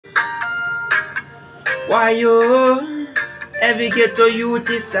Why you? Every ghetto youth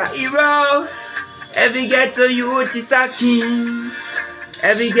is a hero. Every ghetto youth is a king.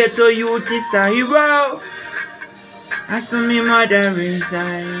 Every ghetto youth is a hero. I saw me mother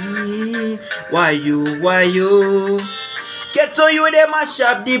inside. Why you? Why you? Ghetto you them mash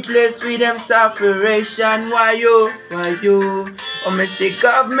up the place with them sufferation. Why you? Why you? Oh me say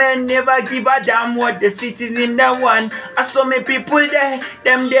government never give a damn what the citizen they want. I saw me people there,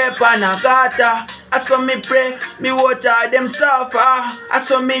 them there panagata. I saw me pray, me water them suffer. I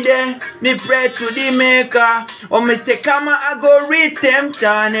saw me there, me pray to the maker. Oh me say come on, I go reach them.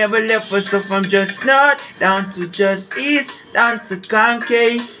 Jah never left us, so from just north down to just east, down to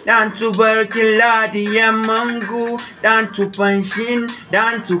Kankay, down to Barkiladi and Mangu, down to Panshin,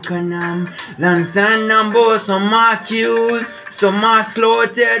 down to Kanam, Lantan and Bo. Some are killed, some are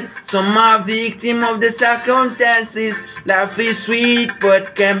slaughtered, some are victim of the circumstances. Life is sweet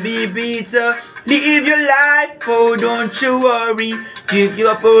but can be bitter. Live your life, oh don't you worry. If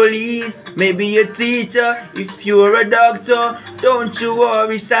you're a police, maybe a teacher. If you're a doctor, don't you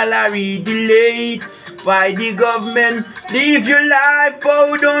worry. Salary delayed by the government. Live your life,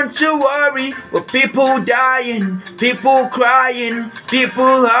 oh don't you worry. But people dying, people crying,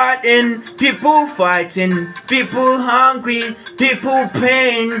 people hurting, people fighting, people hungry, people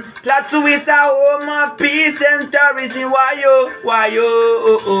pain. Plateau is a home of peace and terrorism. Why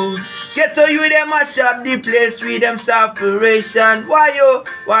yo? Ghetto you them mash up the place with them separation. Why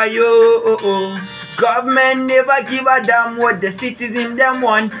yo? Government never give a damn what the citizen them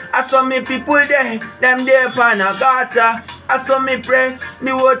want. I saw me people there, them there panagata. I saw me pray,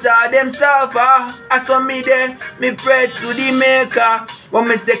 me water them suffer. I saw me there, me pray to the maker. When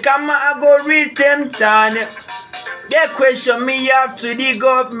me say come on, I go reach them channel. They question me up to the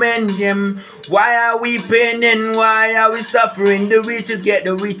government, them. Why are we paying and why are we suffering? The riches get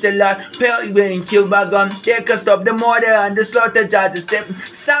the rich a lot. Pale being killed by gun. They can stop the murder and the slaughter. Judges step.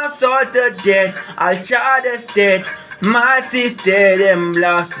 Sound sorted dead. All charters dead. Mass is dead. And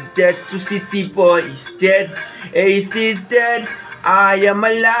Blast is dead. To City Boy is dead. Ace is dead. I am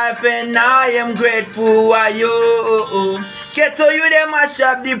alive and I am grateful. Why yo? Ghetto you them mash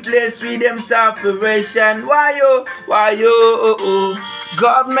up the place with them separation. Why yo?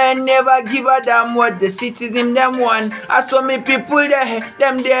 Government never give a damn what the citizen them want. I saw me people there,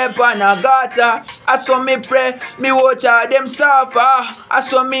 them there panagata. I saw me pray, me water them suffer. I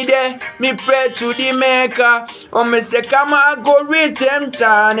saw me there, me pray to the maker. Oh me say come on, I go reach them.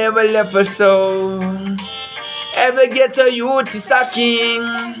 Jah never left us so. Every ghetto youth is a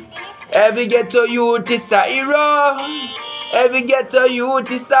king. Every ghetto youth is a hero. Every ghetto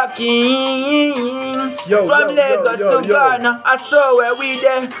youth is a king. From Lagos to Ghana, I saw where we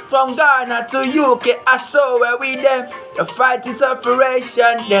there. From Ghana to UK, I saw where we there. The fight is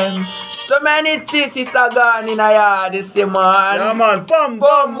operation them. So many things is a gone in a yard, this man. Yeah man, bum.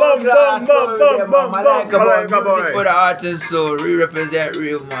 Malaika boy, music for the heart and soul. We represent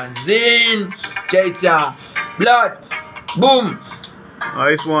real man. Zin, J-Town, blood, boom.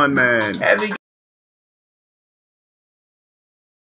 Nice one, man.